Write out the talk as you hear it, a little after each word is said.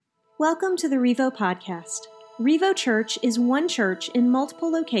Welcome to the Revo Podcast. Revo Church is one church in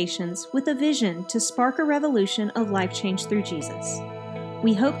multiple locations with a vision to spark a revolution of life change through Jesus.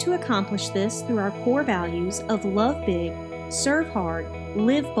 We hope to accomplish this through our core values of love big, serve hard,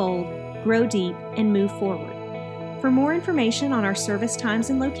 live bold, grow deep, and move forward. For more information on our service times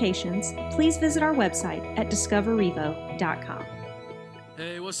and locations, please visit our website at discoverrevo.com.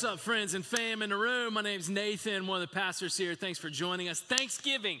 Hey, what's up, friends and fam in the room? My name's Nathan, one of the pastors here. Thanks for joining us.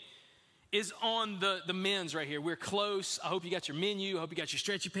 Thanksgiving is on the men's right here. We're close. I hope you got your menu. I hope you got your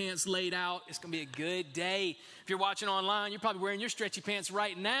stretchy pants laid out. It's going to be a good day. If you're watching online, you're probably wearing your stretchy pants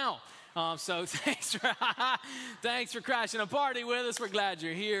right now. So thanks for crashing a party with us. We're glad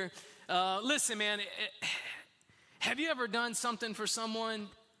you're here. Listen, man, have you ever done something for someone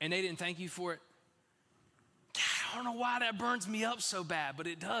and they didn't thank you for it? I don't know why that burns me up so bad, but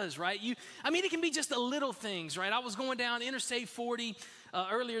it does, right? It can be just the little things, right? I was going down Interstate 40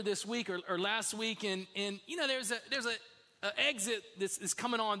 earlier this week or last week, and you know, there's a exit that's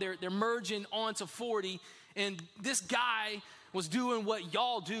coming on. They're merging onto 40, and this guy was doing what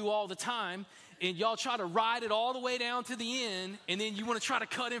y'all do all the time, and y'all try to ride it all the way down to the end, and then you want to try to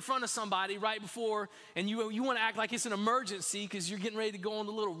cut in front of somebody right before, and you want to act like it's an emergency because you're getting ready to go on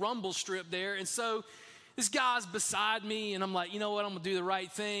the little rumble strip there, and so this guy's beside me, and I'm like, you know what, I'm going to do the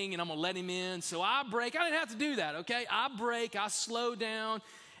right thing, and I'm going to let him in. So I brake. I didn't have to do that, okay? I brake, I slow down,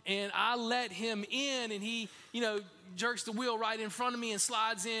 and I let him in, and he, jerks the wheel right in front of me and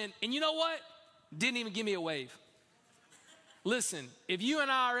slides in. And you know what? Didn't even give me a wave. Listen, if you and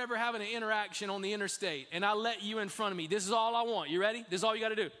I are ever having an interaction on the interstate, and I let you in front of me, this is all I want. You ready? This is all you got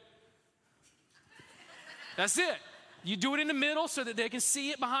to do. That's it. You do it in the middle so that they can see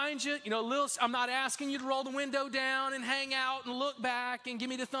it behind you. I'm not asking you to roll the window down and hang out and look back and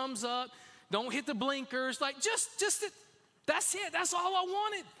give me the thumbs up. Don't hit the blinkers. That's it. That's all I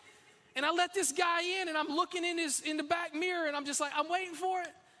wanted. And I let this guy in, and I'm looking in the back mirror, and I'm just like, I'm waiting for it.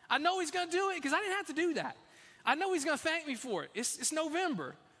 I know he's going to do it because I didn't have to do that. I know he's going to thank me for it. It's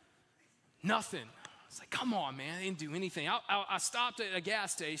November. Nothing. It's like, come on, man. I didn't do anything. I stopped at a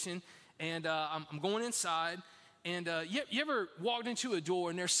gas station, and I'm going inside. And you ever walked into a door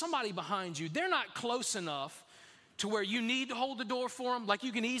and there's somebody behind you? They're not close enough to where you need to hold the door for them. Like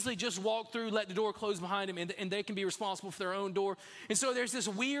you can easily just walk through, let the door close behind them, and they can be responsible for their own door. And so there's this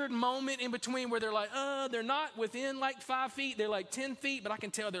weird moment in between where they're like, they're not within like 5 feet. They're like 10 feet, but I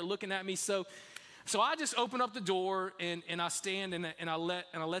can tell they're looking at me. So I just open up the door and I stand and I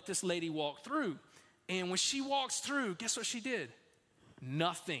let this lady walk through. And when she walks through, guess what she did?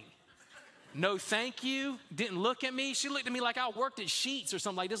 Nothing. No thank you, didn't look at me. She looked at me like I worked at Sheetz or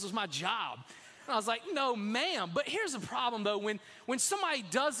something, like this was my job. And I was like, no, ma'am. But here's the problem, though. When somebody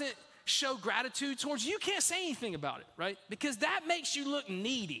doesn't show gratitude towards you, you can't say anything about it, right? Because that makes you look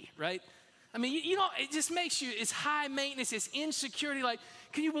needy, right? It just makes you, it's high maintenance, it's insecurity. Like,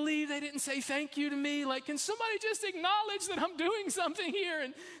 can you believe they didn't say thank you to me? Like, can somebody just acknowledge that I'm doing something here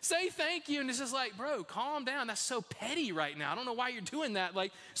and say thank you? And it's just like, bro, calm down. That's so petty right now. I don't know why you're doing that.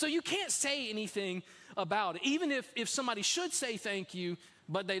 Like, so you can't say anything about it, even if somebody should say thank you,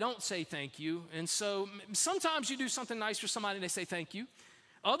 but they don't say thank you. And so sometimes you do something nice for somebody and they say thank you.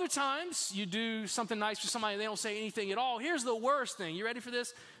 Other times, you do something nice for somebody and they don't say anything at all. Here's the worst thing. You ready for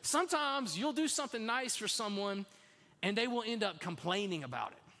this? Sometimes you'll do something nice for someone and they will end up complaining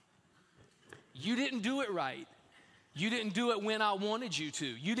about it. You didn't do it right. You didn't do it when I wanted you to.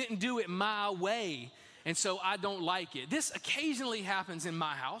 You didn't do it my way, and so I don't like it. This occasionally happens in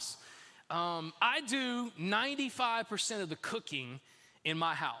my house. I do 95% of the cooking in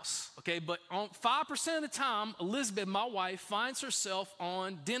my house, okay? But on 5% of the time, Elizabeth, my wife, finds herself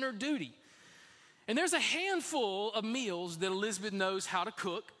on dinner duty. And there's a handful of meals that Elizabeth knows how to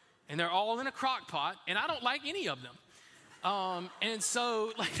cook, and they're all in a crock pot, and I don't like any of them. And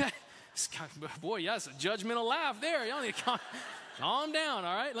so, like that, boy, that's a judgmental laugh there. Y'all need to calm down,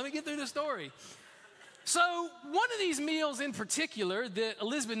 all right? Let me get through the story. So one of these meals in particular that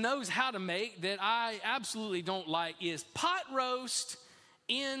Elizabeth knows how to make that I absolutely don't like is pot roast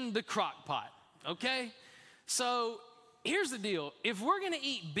in the crock pot, okay? So here's the deal. If we're going to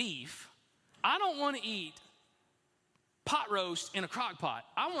eat beef, I don't want to eat pot roast in a crock pot.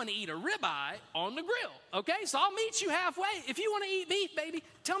 I want to eat a ribeye on the grill, okay? So I'll meet you halfway. If you want to eat beef, baby,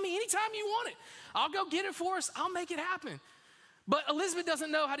 tell me anytime you want it. I'll go get it for us. I'll make it happen. But Elizabeth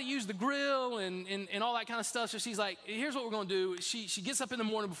doesn't know how to use the grill and all that kind of stuff. So she's like, here's what we're going to do. She gets up in the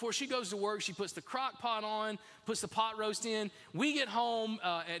morning before she goes to work. She puts the crock pot on, puts the pot roast in. We get home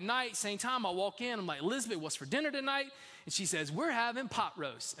at night, same time. I walk in. I'm like, Elizabeth, what's for dinner tonight? And she says, we're having pot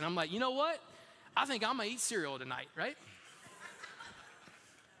roast. And I'm like, you know what? I think I'm going to eat cereal tonight, right?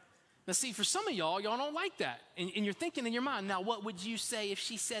 Now, see, for some of y'all don't like that. And you're thinking in your mind, now, what would you say if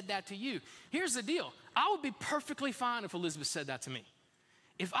she said that to you? Here's the deal. I would be perfectly fine if Elizabeth said that to me.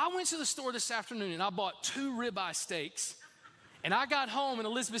 If I went to the store this afternoon and I bought 2 ribeye steaks, and I got home and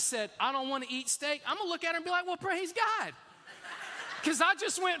Elizabeth said, I don't want to eat steak, I'm going to look at her and be like, well, praise God. Because I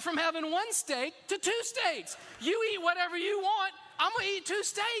just went from having 1 steak to 2 steaks. You eat whatever you want. I'm going to eat 2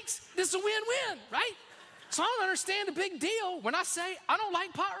 steaks. This is a win-win, right? So I don't understand the big deal when I say I don't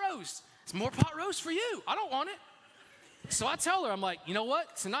like pot roast. It's more pot roast for you. I don't want it. So I tell her, I'm like, you know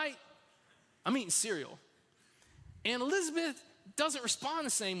what? Tonight, I'm eating cereal. And Elizabeth doesn't respond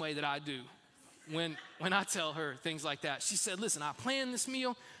the same way that I do when I tell her things like that. She said, listen, I planned this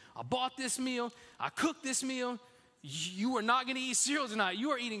meal. I bought this meal. I cooked this meal. You are not going to eat cereal tonight.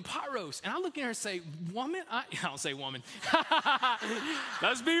 You are eating pot roast. And I look at her and say, woman? I don't say woman.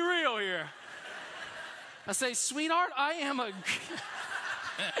 Let's be real here. I say, sweetheart, I am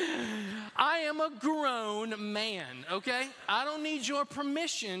a grown man, okay? I don't need your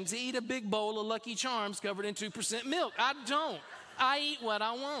permission to eat a big bowl of Lucky Charms covered in 2% milk. I don't. I eat what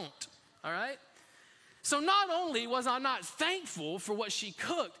I want, all right? So not only was I not thankful for what she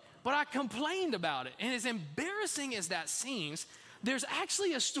cooked, but I complained about it. And as embarrassing as that seems, there's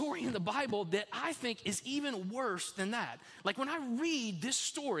actually a story in the Bible that I think is even worse than that. Like when I read this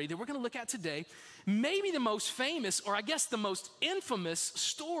story that we're going to look at today, maybe the most famous, or I guess the most infamous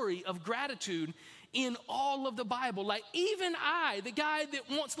story of gratitude in all of the Bible. Like even I, the guy that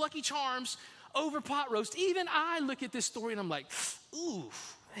wants Lucky Charms over pot roast, even I look at this story and I'm like, ooh,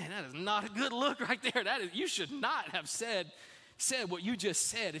 man, that is not a good look right there. You should not have said what you just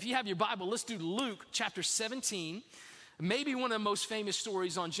said. If you have your Bible, let's do Luke chapter 17. Maybe one of the most famous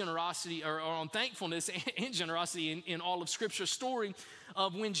stories on generosity or on thankfulness and generosity in all of Scripture, story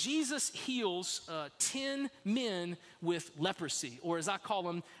of when Jesus heals 10 men with leprosy, or as I call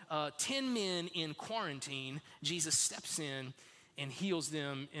them, 10 men in quarantine. Jesus steps in and heals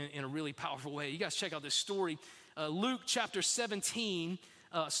them in a really powerful way. You guys check out this story. Luke chapter 17,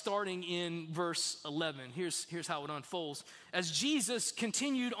 starting in verse 11. Here's how it unfolds. As Jesus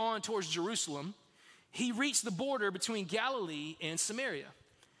continued on towards Jerusalem, he reached the border between Galilee and Samaria.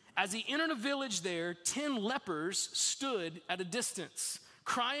 As he entered a village there, 10 lepers stood at a distance,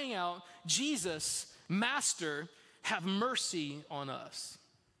 crying out, Jesus, Master, have mercy on us.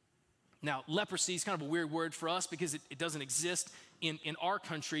 Now, leprosy is kind of a weird word for us because it doesn't exist in our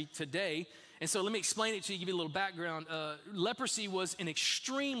country today. And so let me explain it to you, give you a little background. Leprosy was an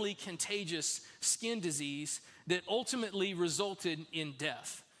extremely contagious skin disease that ultimately resulted in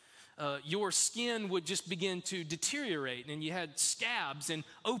death. Your skin would just begin to deteriorate, and you had scabs and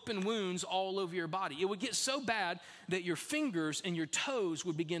open wounds all over your body. It would get so bad that your fingers and your toes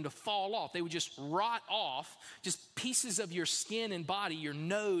would begin to fall off. They would just rot off. Just pieces of your skin and body, your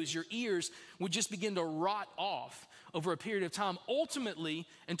nose, your ears would just begin to rot off over a period of time, ultimately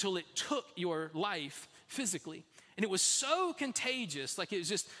until it took your life physically. And it was so contagious, like it was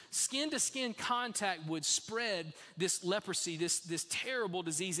just skin-to-skin contact would spread this leprosy, this terrible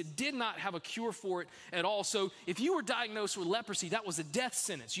disease. It did not have a cure for it at all. So if you were diagnosed with leprosy, that was a death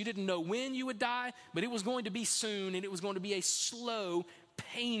sentence. You didn't know when you would die, but it was going to be soon, and it was going to be a slow,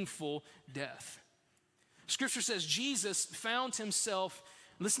 painful death. Scripture says Jesus found himself,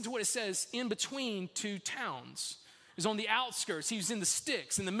 listen to what it says, in between 2 towns. He was on the outskirts. He was in the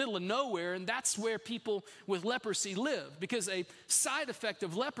sticks, in the middle of nowhere, and that's where people with leprosy live. Because a side effect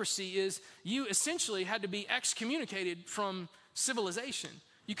of leprosy is you essentially had to be excommunicated from civilization.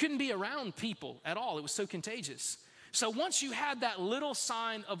 You couldn't be around people at all. It was so contagious. So once you had that little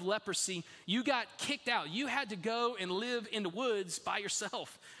sign of leprosy, you got kicked out. You had to go and live in the woods by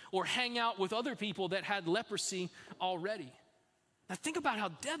yourself or hang out with other people that had leprosy already. Now think about how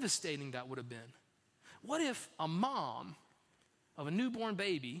devastating that would have been. What if a mom of a newborn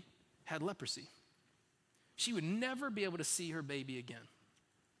baby had leprosy? She would never be able to see her baby again.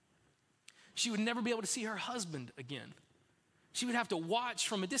 She would never be able to see her husband again. She would have to watch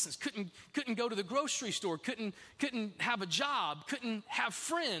from a distance, couldn't go to the grocery store, couldn't have a job, couldn't have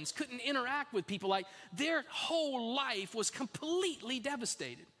friends, couldn't interact with people. Like their whole life was completely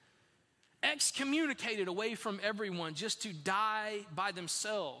devastated. Excommunicated away from everyone just to die by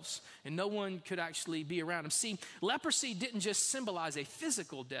themselves, and no one could actually be around them. See, leprosy didn't just symbolize a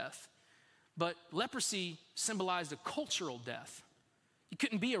physical death, but leprosy symbolized a cultural death. You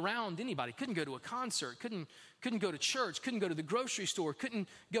couldn't be around anybody, couldn't go to a concert, couldn't go to church, couldn't go to the grocery store, couldn't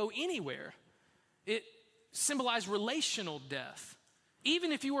go anywhere. It symbolized relational death.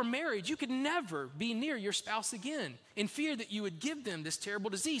 Even if you were married, you could never be near your spouse again in fear that you would give them this terrible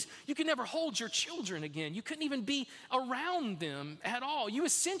disease. You could never hold your children again. You couldn't even be around them at all. You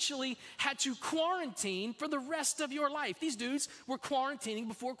essentially had to quarantine for the rest of your life. These dudes were quarantining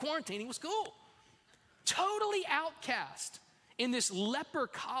before quarantining was cool. Totally outcast in this leper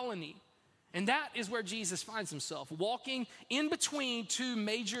colony. And that is where Jesus finds himself, walking in between two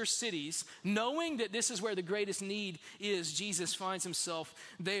major cities, knowing that this is where the greatest need is. Jesus finds himself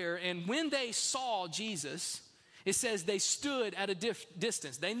there. And when they saw Jesus, it says they stood at a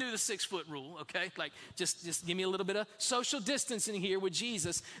distance. They knew the 6-foot rule, okay? Like, just give me a little bit of social distancing here with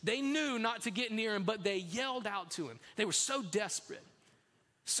Jesus. They knew not to get near him, but they yelled out to him. They were so desperate.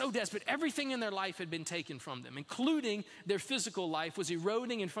 So desperate. Everything in their life had been taken from them, including their physical life was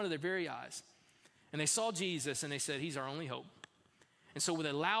eroding in front of their very eyes. And they saw Jesus and they said, he's our only hope. And so with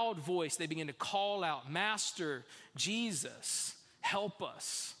a loud voice, they began to call out, Master, Jesus, help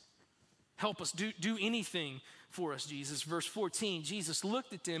us. Help us. Do anything for us, Jesus. Verse 14, Jesus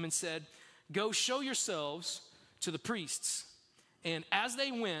looked at them and said, go show yourselves to the priests. And as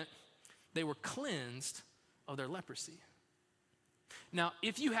they went, they were cleansed of their leprosy. Now,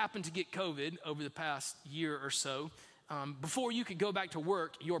 if you happen to get COVID over the past year or so, before you could go back to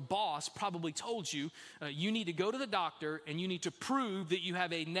work, your boss probably told you you need to go to the doctor and you need to prove that you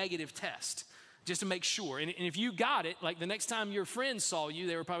have a negative test just to make sure. And if you got it, like the next time your friends saw you,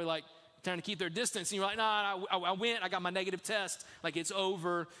 they were probably like trying to keep their distance. And you're like, nah, I went, I got my negative test. Like it's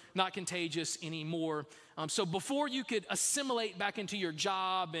over, not contagious anymore. So before you could assimilate back into your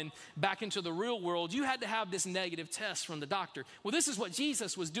job and back into the real world, you had to have this negative test from the doctor. Well, this is what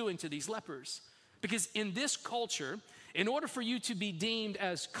Jesus was doing to these lepers. Because in this culture, in order for you to be deemed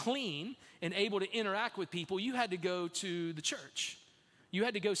as clean and able to interact with people, you had to go to the church. You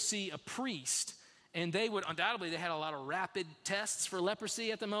had to go see a priest. And they would, undoubtedly, they had a lot of rapid tests for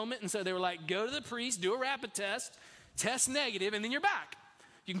leprosy at the moment. And so they were like, go to the priest, do a rapid test negative, and then you're back.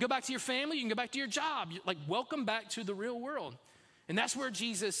 You can go back to your family, you can go back to your job. Like, welcome back to the real world. And that's where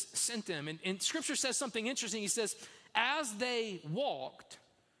Jesus sent them. And Scripture says something interesting. He says, as they walked,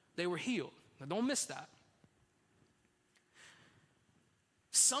 they were healed. Now, don't miss that.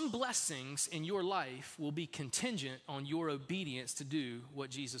 Some blessings in your life will be contingent on your obedience to do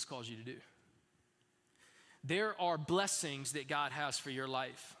what Jesus calls you to do. There are blessings that God has for your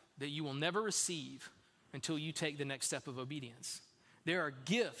life that you will never receive until you take the next step of obedience. There are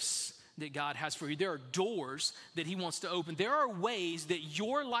gifts that God has for you. There are doors that he wants to open. There are ways that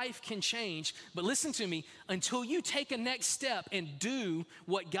your life can change. But listen to me, until you take a next step and do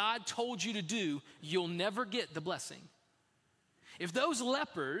what God told you to do, you'll never get the blessing. If those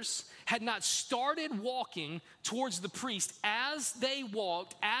lepers had not started walking towards the priest as they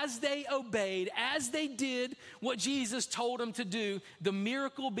walked, as they obeyed, as they did what Jesus told them to do, the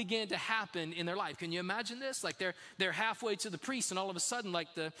miracle began to happen in their life. Can you imagine this? Like they're halfway to the priest and all of a sudden like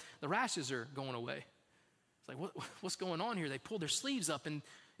the rashes are going away. It's like, what's going on here? They pull their sleeves up and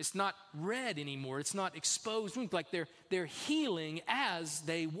it's not red anymore. It's not exposed. Like they're healing as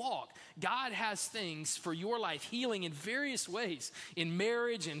they walk. God has things for your life, healing in various ways, in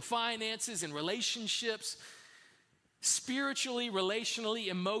marriage, in finances, in relationships, spiritually, relationally,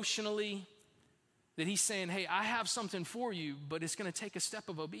 emotionally, that he's saying, hey, I have something for you, but it's going to take a step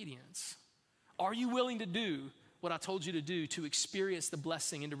of obedience. Are you willing to do what I told you to do to experience the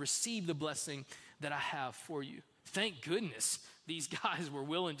blessing and to receive the blessing that I have for you? Thank goodness these guys were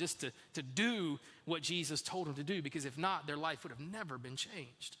willing just to do what Jesus told them to do, because if not, their life would have never been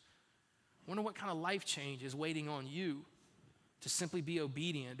changed. I wonder what kind of life change is waiting on you to simply be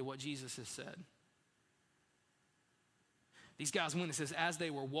obedient to what Jesus has said. These guys went, it says, as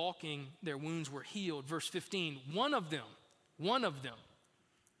they were walking, their wounds were healed. Verse 15, one of them, 1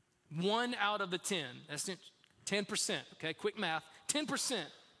 out of the 10, that's 10%, okay, quick math, 10%.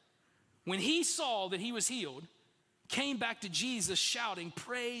 When he saw that he was healed, came back to Jesus shouting,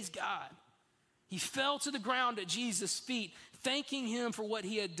 praise God. He fell to the ground at Jesus' feet, thanking him for what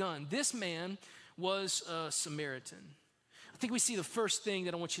he had done. This man was a Samaritan. I think we see the first thing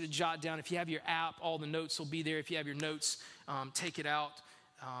that I want you to jot down. If you have your app, all the notes will be there. If you have your notes, take it out.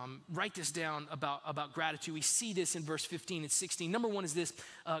 Write this down about gratitude. We see this in verse 15 and 16. Number 1 is this.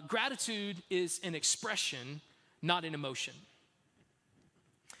 Gratitude is an expression, not an emotion.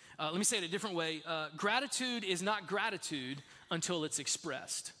 Let me say it a different way. Gratitude is not gratitude until it's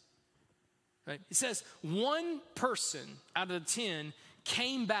expressed. Right? It says 1 person out of the 10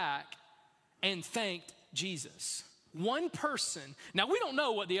 came back and thanked Jesus. 1 person. Now, we don't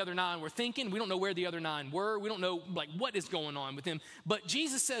know what the other 9 were thinking. We don't know where the other 9 were. We don't know like what is going on with them. But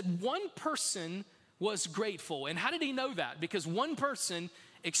Jesus said 1 person was grateful. And how did he know that? Because one person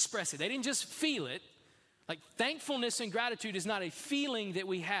expressed it. They didn't just feel it. Like thankfulness and gratitude is not a feeling that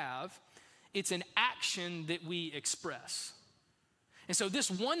we have. It's an action that we express. And so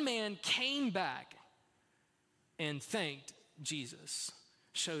this one man came back and thanked Jesus,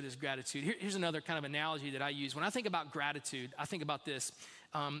 showed his gratitude. Here's another kind of analogy that I use. When I think about gratitude, I think about this.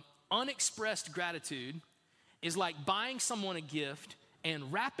 Unexpressed gratitude is like buying someone a gift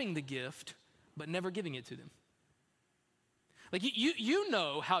and wrapping the gift, but never giving it to them. Like you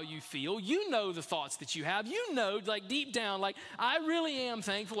know how you feel. You know the thoughts that you have. You know, like deep down, like I really am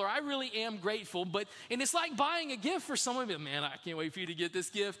thankful or I really am grateful. And it's like buying a gift for someone. But man, I can't wait for you to get this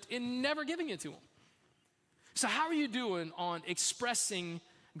gift, and never giving it to them. So how are you doing on expressing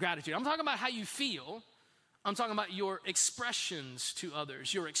gratitude? I'm talking about how you feel. I'm talking about your expressions to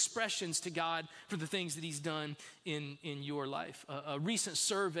others, your expressions to God for the things that he's done in your life. A recent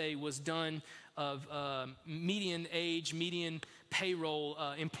survey was done of median payroll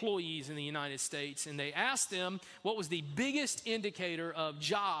employees in the United States, and they asked them what was the biggest indicator of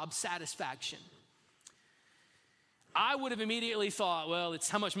job satisfaction. I would have immediately thought, well, it's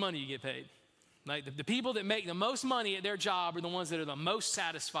how much money you get paid. Like the people that make the most money at their job are the ones that are the most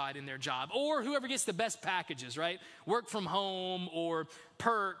satisfied in their job, or whoever gets the best packages, right? Work from home or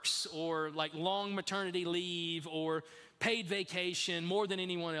perks or like long maternity leave or paid vacation more than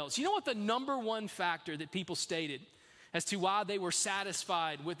anyone else. You know what the number one factor that people stated as to why they were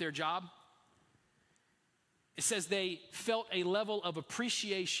satisfied with their job? It says they felt a level of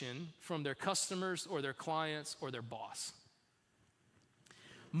appreciation from their customers or their clients or their boss.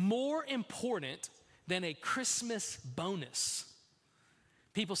 More important than a Christmas bonus.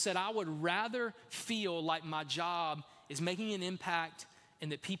 People said, I would rather feel like my job is making an impact and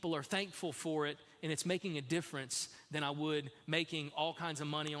that people are thankful for it and it's making a difference than I would making all kinds of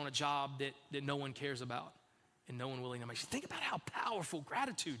money on a job that no one cares about and no one willing to make. Think about how powerful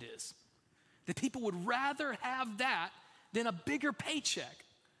gratitude is. That people would rather have that than a bigger paycheck.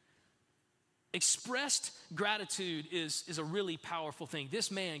 Expressed gratitude is a really powerful thing.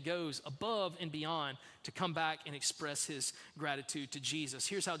 This man goes above and beyond to come back and express his gratitude to Jesus.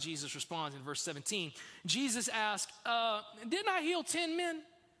 Here's how Jesus responds in verse 17. Jesus asked, didn't I heal 10 men?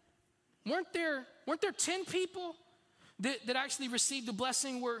 Weren't there 10 people that actually received the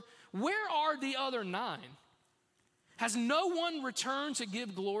blessing? Where are the other 9? Has no one returned to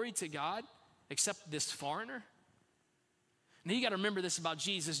give glory to God except this foreigner? Now you got to remember this about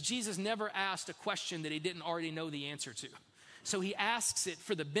Jesus. Jesus never asked a question that he didn't already know the answer to. So he asks it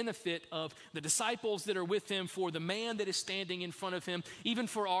for the benefit of the disciples that are with him, for the man that is standing in front of him, even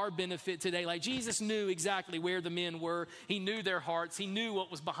for our benefit today. Like Jesus knew exactly where the men were. He knew their hearts. He knew what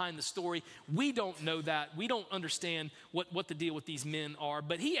was behind the story. We don't know that. We don't understand what the deal with these men are.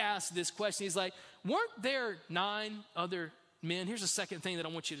 But he asked this question. He's like, weren't there 9 other men? Here's the second thing that I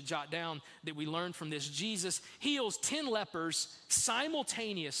want you to jot down that we learned from this. Jesus heals 10 lepers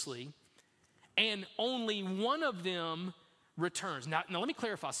simultaneously, and only one of them returns. Now let me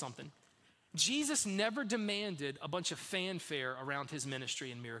clarify something. Jesus never demanded a bunch of fanfare around his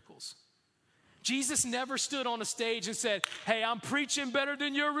ministry and miracles. Jesus never stood on a stage and said, hey, I'm preaching better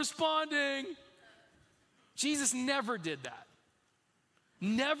than you're responding. Jesus never did that.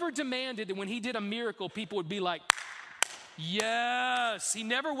 Never demanded that when he did a miracle, people would be like, yes. He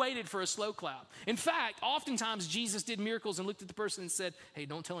never waited for a slow clap. In fact, oftentimes Jesus did miracles and looked at the person and said, hey,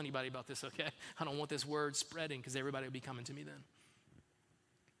 don't tell anybody about this, okay? I don't want this word spreading because everybody will be coming to me then.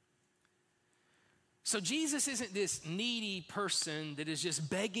 So Jesus isn't this needy person that is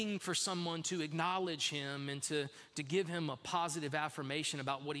just begging for someone to acknowledge him and to give him a positive affirmation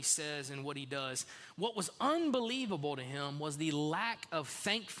about what he says and what he does. What was unbelievable to him was the lack of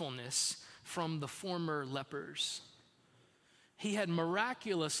thankfulness from the former lepers. He had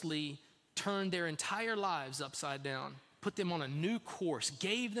miraculously turned their entire lives upside down, put them on a new course,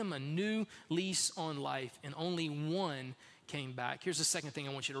 gave them a new lease on life, and only one came back. Here's the second thing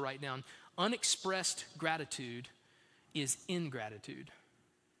I want you to write down. Unexpressed gratitude is ingratitude.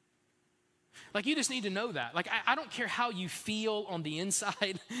 Like, you just need to know that. Like, I don't care how you feel on the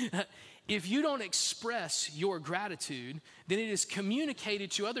inside. If you don't express your gratitude, then it is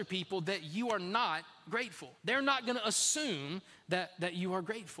communicated to other people that you are not grateful. They're not going to assume that you are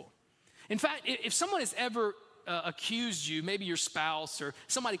grateful. In fact, if someone has ever accused you, maybe your spouse or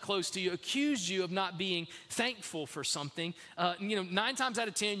somebody close to you, accused you of not being thankful for something, 9 times out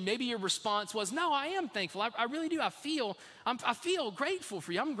of 10, maybe your response was, no, I am thankful. I really do. I feel grateful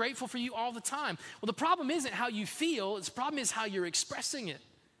for you. I'm grateful for you all the time. Well, the problem isn't how you feel. The problem is how you're expressing it.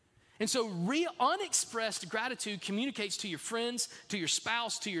 And so unexpressed gratitude communicates to your friends, to your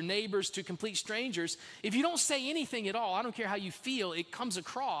spouse, to your neighbors, to complete strangers. If you don't say anything at all, I don't care how you feel, it comes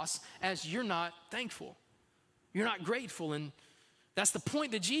across as you're not thankful. You're not grateful. And that's the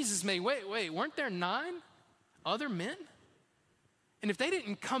point that Jesus made. Wait, weren't there 9 other men? And if they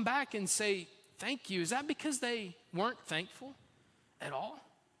didn't come back and say thank you, is that because they weren't thankful at all?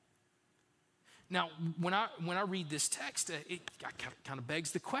 Now, when I read this text, it kind of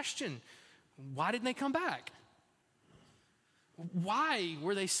begs the question, why didn't they come back? Why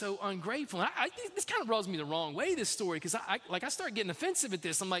were they so ungrateful? And this kind of rubs me the wrong way, this story, because I start getting offensive at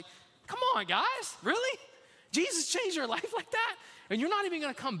this. I'm like, come on, guys, really? Jesus changed your life like that? And you're not even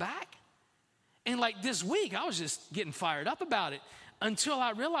going to come back? And like this week, I was just getting fired up about it until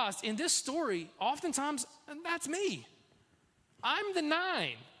I realized in this story, oftentimes, that's me. I'm the 9.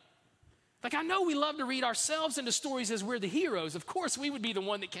 Like, I know we love to read ourselves into stories as we're the heroes. Of course, we would be the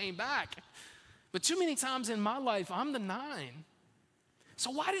one that came back. But too many times in my life, I'm the 9. So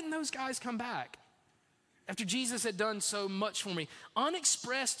why didn't those guys come back after Jesus had done so much for me?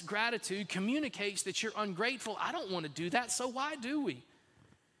 Unexpressed gratitude communicates that you're ungrateful. I don't want to do that, so why do we?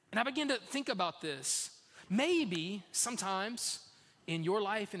 And I begin to think about this. Maybe sometimes in your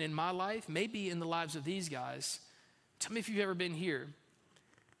life and in my life, maybe in the lives of these guys, tell me if you've ever been here,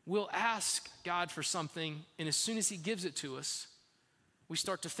 we'll ask God for something, and as soon as he gives it to us, we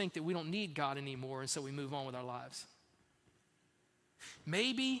start to think that we don't need God anymore, and so we move on with our lives.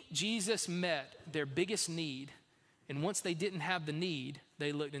 Maybe Jesus met their biggest need, and once they didn't have the need,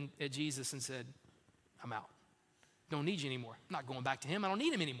 they looked at Jesus and said, I'm out. Don't need you anymore. I'm not going back to him. I don't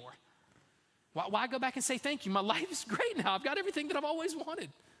need him anymore. Why go back and say thank you? My life is great now. I've got everything that I've always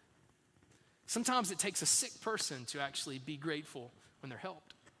wanted. Sometimes it takes a sick person to actually be grateful when they're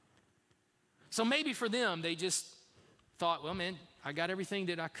helped. So maybe for them, they just thought, well, man, I got everything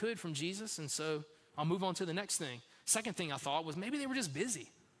that I could from Jesus, and so I'll move on to the next thing. Second thing I thought was maybe they were just busy.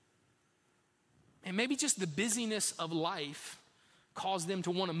 And maybe just the busyness of life caused them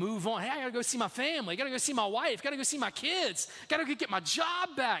to want to move on. Hey, I got to go see my family. I got to go see my wife. Got to go see my kids. Got to go get my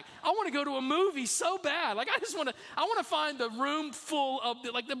job back. I want to go to a movie so bad. Like, I want to find the room full of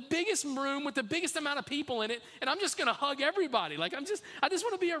the biggest room with the biggest amount of people in it, and I'm just going to hug everybody. Like, I just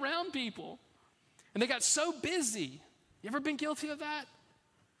want to be around people. And they got so busy. You ever been guilty of that?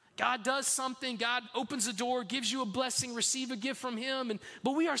 God does something, God opens the door, gives you a blessing, receive a gift from him,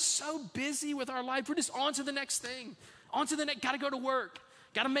 but we are so busy with our life, we're just on to the next thing. On to the next, gotta go to work,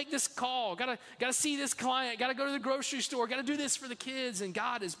 gotta make this call, gotta see this client, gotta go to the grocery store, gotta do this for the kids, and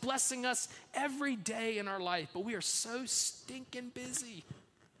God is blessing us every day in our life, but we are so stinking busy.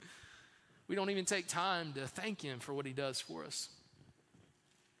 We don't even take time to thank him for what he does for us.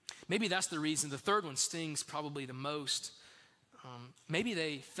 Maybe that's the reason. The third one stings probably the most. Maybe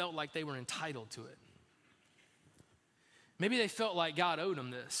they felt like they were entitled to it. Maybe they felt like God owed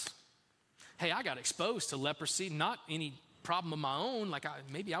them this. Hey, I got exposed to leprosy, not any problem of my own. Like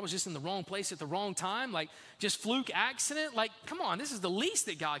maybe I was just in the wrong place at the wrong time, like just fluke accident. Like, come on, this is the least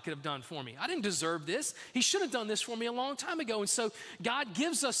that God could have done for me. I didn't deserve this. He should have done this for me a long time ago. And so God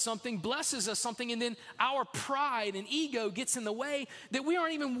gives us something, blesses us something, and then our pride and ego gets in the way that we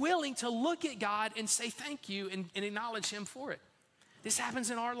aren't even willing to look at God and say thank you and acknowledge him for it. This happens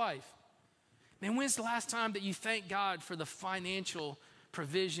in our life. Man, when's the last time that you thank God for the financial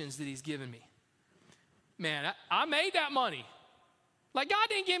provisions that he's given me? Man, I made that money. Like, God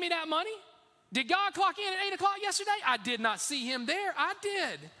didn't give me that money. Did God clock in at 8 o'clock yesterday? I did not see him there. I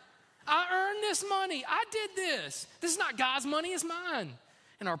did. I earned this money. I did this. This is not God's money, it's mine.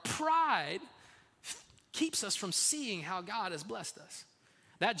 And our pride keeps us from seeing how God has blessed us.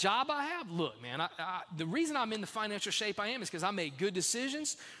 That job I have, look, man, the reason I'm in the financial shape I am is because I made good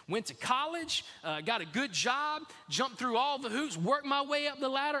decisions, went to college, got a good job, jumped through all the hoops, worked my way up the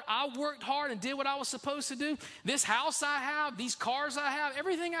ladder. I worked hard and did what I was supposed to do. This house I have, these cars I have,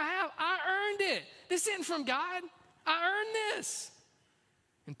 everything I have, I earned it. This isn't from God. I earned this.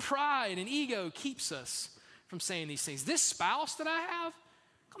 And pride and ego keeps us from saying these things. This spouse that I have,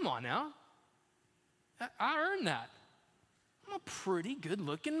 come on now, I earned that. I'm a pretty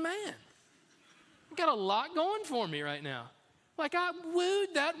good-looking man. I've got a lot going for me right now. Like, I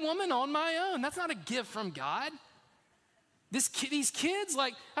wooed that woman on my own. That's not a gift from God. These kids,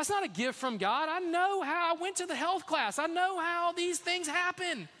 like, that's not a gift from God. I know how. I went to the health class. I know how these things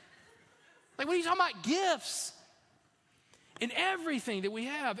happen. Like, what are you talking about? Gifts. And everything that we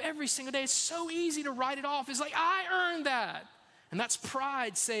have every single day, it's so easy to write it off. It's like, I earned that. And that's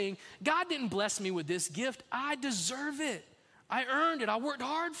pride saying, God didn't bless me with this gift. I deserve it. I earned it. I worked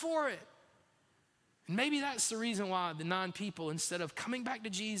hard for it. And maybe that's the reason why the 9 people, instead of coming back to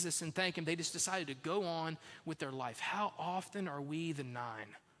Jesus and thank him, they just decided to go on with their life. How often are we the 9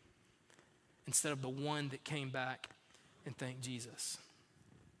 instead of the one that came back and thanked Jesus?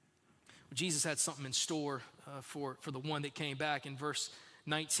 Well, Jesus had something in store for the one that came back. In verse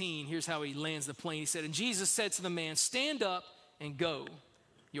 19, here's how he lands the plane. He said, and Jesus said to the man, stand up and go.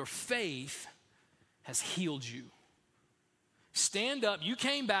 Your faith has healed you. Stand up. You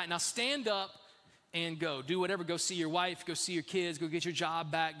came back. Now stand up and go. Do whatever. Go see your wife. Go see your kids. Go get your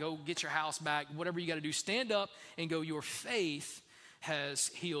job back. Go get your house back. Whatever you got to do. Stand up and go. Your faith has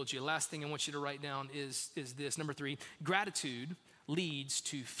healed you. Last thing I want you to write down is this. Number 3, gratitude leads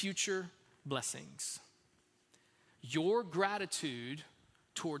to future blessings. Your gratitude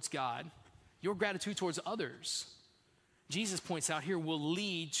towards God, your gratitude towards others, Jesus points out here, will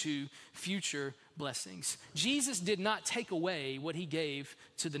lead to future blessings. Jesus did not take away what he gave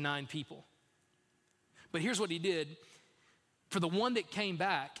to the 9 people. But here's what he did. For the one that came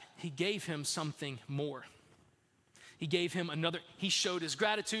back, he gave him something more. He gave him another. He showed his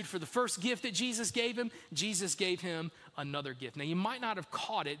gratitude for the first gift that Jesus gave him. Jesus gave him another gift. Now, you might not have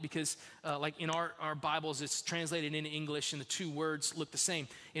caught it because like in our Bibles, it's translated into English and the 2 words look the same.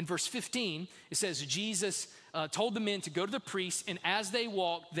 In verse 15, it says, Jesus told the men to go to the priest, and as they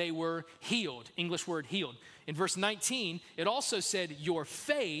walked, they were healed. English word healed. In verse 19, it also said, your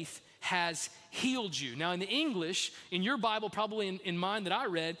faith has healed you. Now in the English, in your Bible, probably in mine that I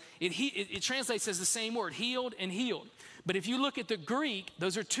read, it translates as the same word, healed and healed. But if you look at the Greek,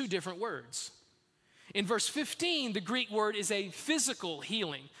 those are 2 different words. In verse 15, the Greek word is a physical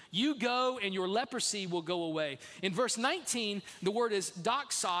healing. You go and your leprosy will go away. In verse 19, the word is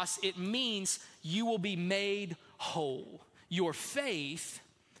doxos. It means you will be made whole. Your faith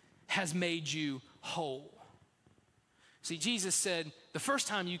has made you whole. See, Jesus said, the first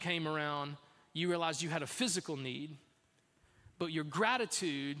time you came around, you realized you had a physical need, but your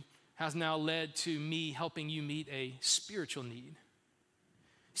gratitude has now led to me helping you meet a spiritual need.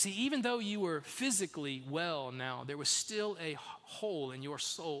 See, even though you were physically well now, there was still a hole in your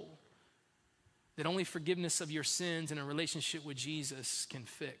soul that only forgiveness of your sins and a relationship with Jesus can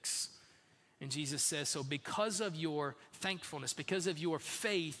fix. And Jesus says, so because of your thankfulness, because of your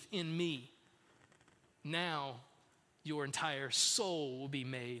faith in me, now your entire soul will be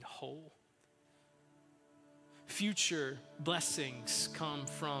made whole. Future blessings come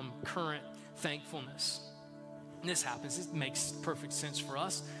from current thankfulness. And this happens, it makes perfect sense for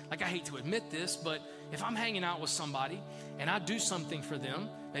us. Like, I hate to admit this, but if I'm hanging out with somebody and I do something for them,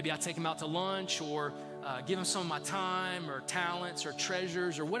 maybe I take them out to lunch or give them some of my time or talents or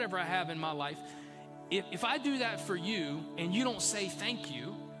treasures or whatever I have in my life. If I do that for you and you don't say thank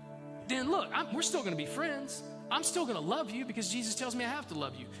you, then look, we're still gonna be friends. I'm still gonna love you because Jesus tells me I have to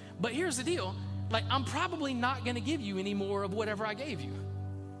love you. But here's the deal, like, I'm probably not gonna give you any more of whatever I gave you.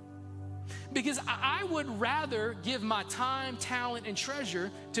 Because I would rather give my time, talent, and treasure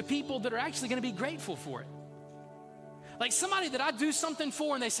to people that are actually gonna be grateful for it. Like somebody that I do something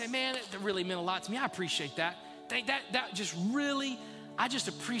for and they say, man, that really meant a lot to me. I appreciate that. That just really, I just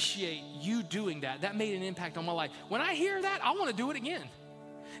appreciate you doing that. That made an impact on my life. When I hear that, I wanna do it again.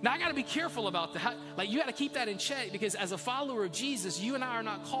 Now I gotta be careful about that. Like, you gotta keep that in check, because as a follower of Jesus, you and I are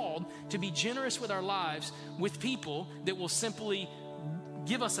not called to be generous with our lives with people that will simply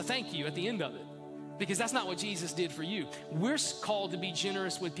give us a thank you at the end of it, because that's not what Jesus did for you. We're called to be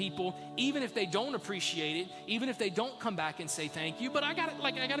generous with people, even if they don't appreciate it, even if they don't come back and say thank you. But I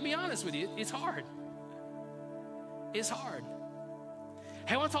gotta be honest with you, it's hard. It's hard.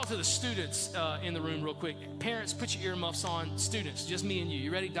 Hey, I want to talk to the students in the room real quick. Parents, put your earmuffs on. Students, just me and you.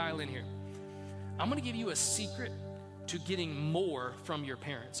 You ready? Dial in here. I'm going to give you a secret to getting more from your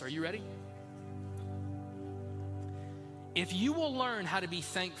parents. Are you ready? If you will learn how to be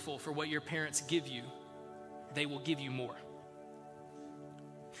thankful for what your parents give you, they will give you more.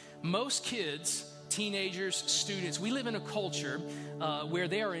 Most kids, teenagers, students, we live in a culture where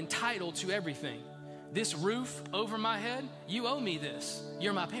they are entitled to everything. This roof over my head, you owe me this.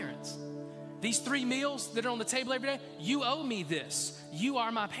 You're my parents. These 3 meals that are on the table every day, you owe me this. You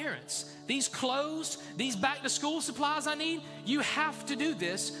are my parents. These clothes, these back to school supplies I need, you have to do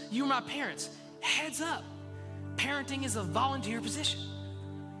this. You're my parents. Heads up. Parenting is a volunteer position.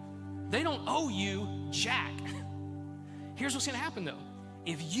 They don't owe you jack. Here's what's gonna happen though.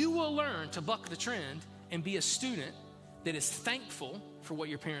 If you will learn to buck the trend and be a student that is thankful for what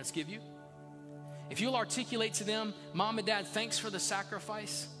your parents give you, if you'll articulate to them, Mom and Dad, thanks for the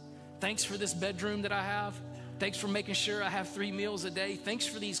sacrifice. Thanks for this bedroom that I have. Thanks for making sure I have 3 meals a day. Thanks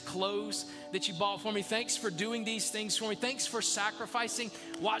for these clothes that you bought for me. Thanks for doing these things for me. Thanks for sacrificing.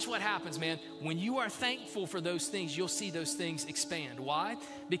 Watch what happens, man. When you are thankful for those things, you'll see those things expand. Why?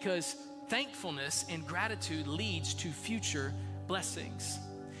 Because thankfulness and gratitude leads to future blessings.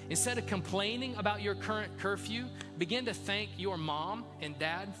 Instead of complaining about your current curfew, begin to thank your mom and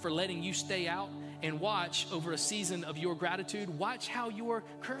dad for letting you stay out, and watch over a season of your gratitude. Watch how your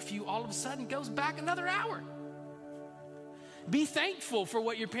curfew all of a sudden goes back another hour. Be thankful for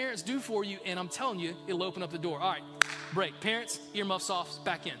what your parents do for you, and I'm telling you, it'll open up the door. All right, break. Parents, earmuffs off,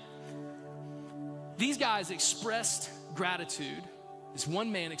 back in. These guys expressed gratitude. This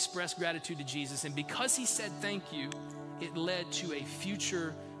one man expressed gratitude to Jesus, and because he said thank you, it led to a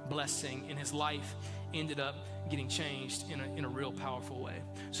future blessing, and his life ended up getting changed in a real powerful way.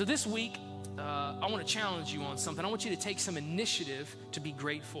 So this week, I want to challenge you on something. I want you to take some initiative to be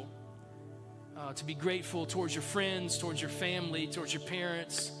grateful. To be grateful towards your friends, towards your family, towards your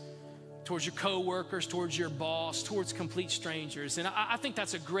parents, towards your coworkers, towards your boss, towards complete strangers. And I think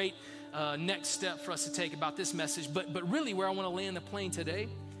that's a great next step for us to take about this message. But really where I want to land the plane today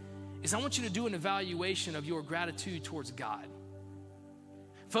is I want you to do an evaluation of your gratitude towards God.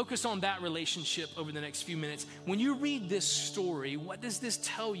 Focus on that relationship over the next few minutes. When you read this story, what does this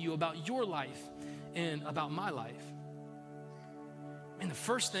tell you about your life and about my life? And the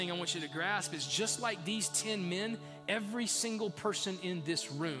first thing I want you to grasp is just like these 10 men, every single person in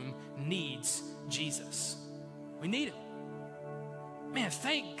this room needs Jesus. We need him. Man,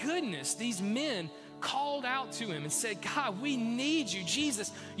 thank goodness these men called out to him and said, God, we need you.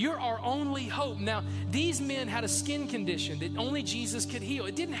 Jesus, you're our only hope. Now, these men had a skin condition that only Jesus could heal.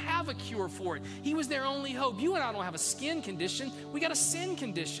 It didn't have a cure for it. He was their only hope. You and I don't have a skin condition. We got a sin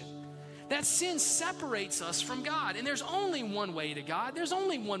condition. That sin separates us from God. And there's only one way to God. There's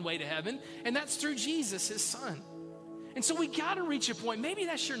only one way to heaven, and that's through Jesus, his son. And so we got to reach a point. Maybe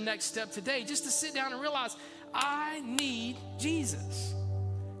that's your next step today, just to sit down and realize, I need Jesus.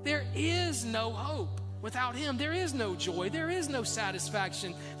 There is no hope without him. There is no joy. There is no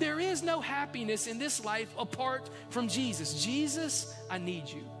satisfaction. There is no happiness in this life apart from Jesus. Jesus, I need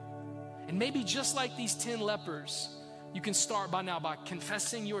you. And maybe just like these 10 lepers, you can start by now by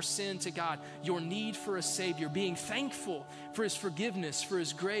confessing your sin to God, your need for a Savior, being thankful for his forgiveness, for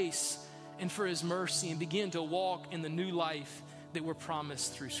his grace, and for his mercy, and begin to walk in the new life that we're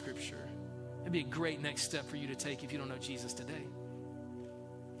promised through Scripture. It'd be a great next step for you to take if you don't know Jesus today.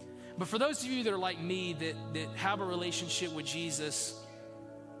 But for those of you that are like me, that have a relationship with Jesus,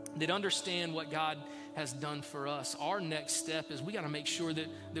 that understand what God has done for us, our next step is we got to make sure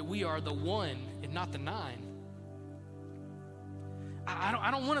that we are the one and not the 9. I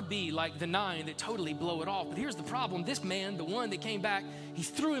don't want to be like the 9 that totally blow it off. But here's the problem. This man, the one that came back, he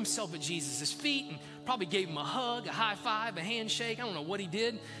threw himself at Jesus' feet and probably gave him a hug, a high five, a handshake. I don't know what he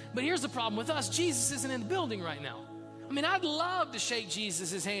did. But here's the problem with us. Jesus isn't in the building right now. I mean, I'd love to shake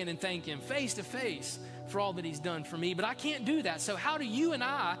Jesus' hand and thank him face to face for all that he's done for me, but I can't do that. So how do you and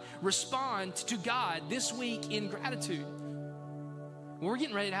I respond to God this week in gratitude? Well, we're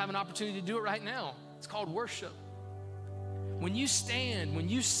getting ready to have an opportunity to do it right now. It's called worship. When you stand, when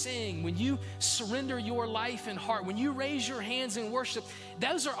you sing, when you surrender your life and heart, when you raise your hands in worship,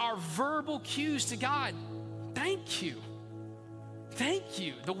 those are our verbal cues to God. Thank you. Thank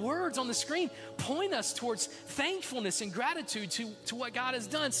you. The words on the screen point us towards thankfulness and gratitude to what God has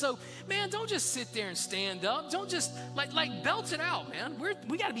done. So, man, don't just sit there and stand up. Don't just like belt it out, man.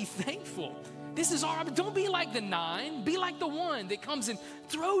 We got to be thankful. This is our, don't be like the 9. Be like the one that comes and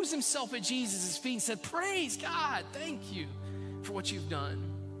throws himself at Jesus' feet and said, praise God. Thank you for what you've done.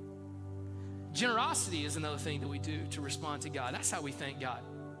 Generosity is another thing that we do to respond to God. That's how we thank God.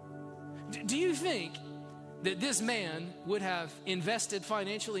 Do you think that this man would have invested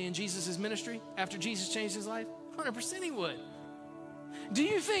financially in Jesus' ministry after Jesus changed his life? 100% he would. Do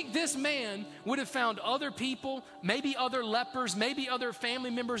you think this man would have found other people, maybe other lepers, maybe other family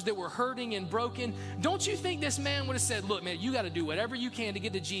members that were hurting and broken? Don't you think this man would have said, look, man, you got to do whatever you can to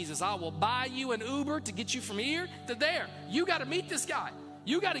get to Jesus. I will buy you an Uber to get you from here to there. You got to meet this guy.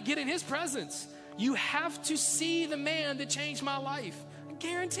 You got to get in his presence. You have to see the man that changed my life. I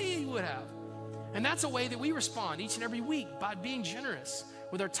guarantee he would have. And that's a way that we respond each and every week, by being generous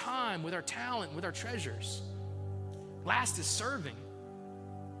with our time, with our talent, with our treasures. Last is serving.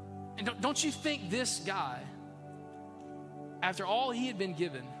 And don't you think this guy, after all he had been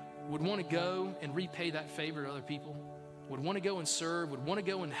given, would want to go and repay that favor to other people? Would want to go and serve, would want to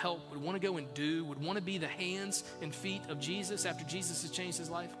go and help, would want to go and do, would want to be the hands and feet of Jesus after Jesus has changed his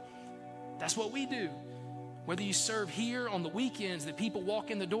life? That's what we do Whether you serve here on the weekends that people walk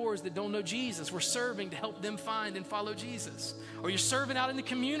in the doors that don't know Jesus, we're serving to help them find and follow Jesus. Or you're serving out in the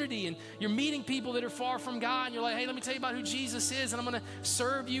community and you're meeting people that are far from God and you're like, hey, let me tell you about who Jesus is and I'm going to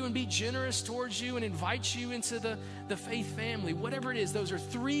serve you and be generous towards you and invite you into the faith family. Whatever it is, those are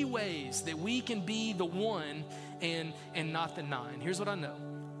 3 ways that we can be the one and not the 9. Here's what I know.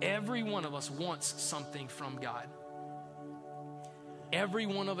 Every one of us wants something from God. Every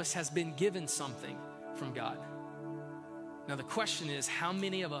one of us has been given something from God. Now the question is, how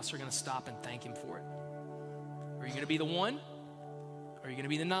many of us are going to stop and thank him for it? Are you going to be the 1? Or are you going to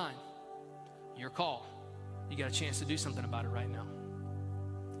be the 9? Your call. You got a chance to do something about it right now.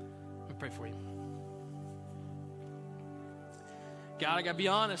 Let me pray for you. God, I got to be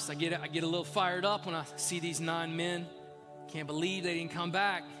honest. I get a little fired up when I see these 9 men. Can't believe they didn't come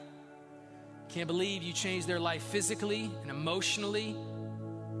back. Can't believe you changed their life physically and emotionally.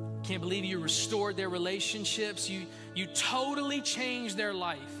 Can't believe you restored their relationships. You totally changed their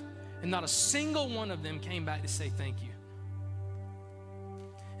life. And not a single one of them came back to say thank you.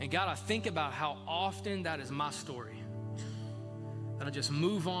 And God, I think about how often that is my story. That I just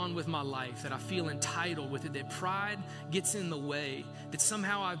move on with my life, that I feel entitled with it, that pride gets in the way, that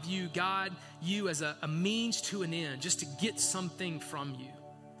somehow I view God, you as a means to an end, just to get something from you.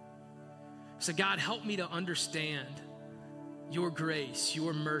 So God, help me to understand your grace,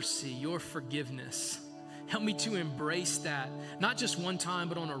 your mercy, your forgiveness. Help me to embrace that, not just one time,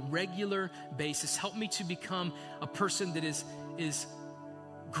 but on a regular basis. Help me to become a person that is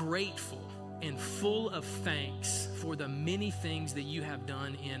grateful and full of thanks for the many things that you have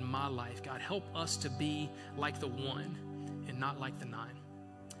done in my life. God, help us to be like the 1 and not like the 9.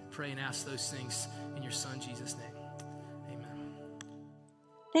 Pray and ask those things in your Son, Jesus' name. Amen.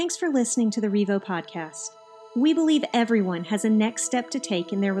 Thanks for listening to the Revo podcast. We believe everyone has a next step to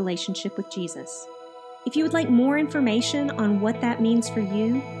take in their relationship with Jesus. If you would like more information on what that means for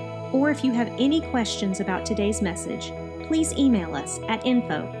you, or if you have any questions about today's message, please email us at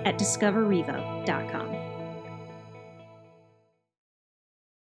info@discoverrevo.com.